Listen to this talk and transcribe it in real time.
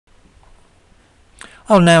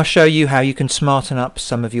I'll now show you how you can smarten up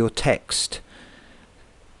some of your text,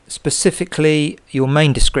 specifically your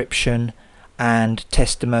main description and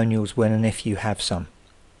testimonials when and if you have some.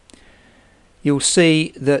 You'll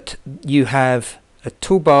see that you have a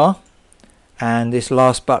toolbar, and this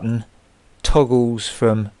last button toggles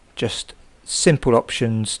from just simple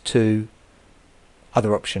options to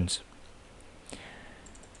other options.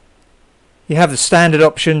 You have the standard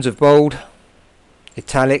options of bold,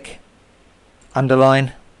 italic,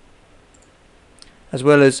 underline, as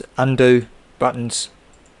well as undo buttons.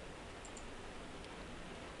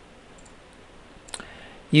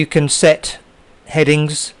 You can set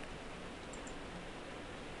headings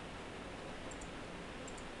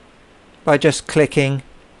by just clicking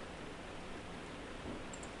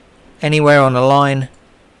anywhere on a line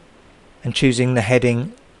and choosing the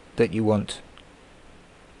heading that you want.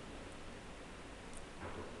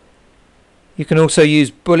 You can also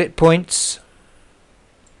use bullet points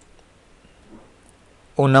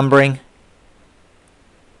or numbering,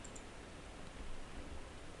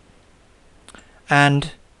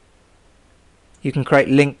 and you can create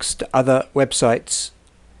links to other websites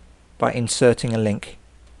by inserting a link.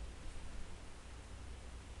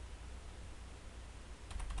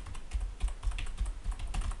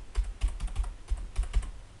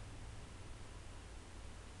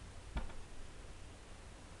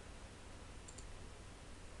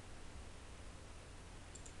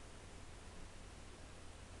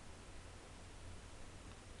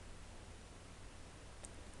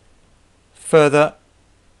 Further,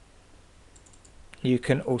 you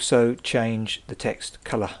can also change the text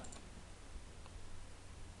color.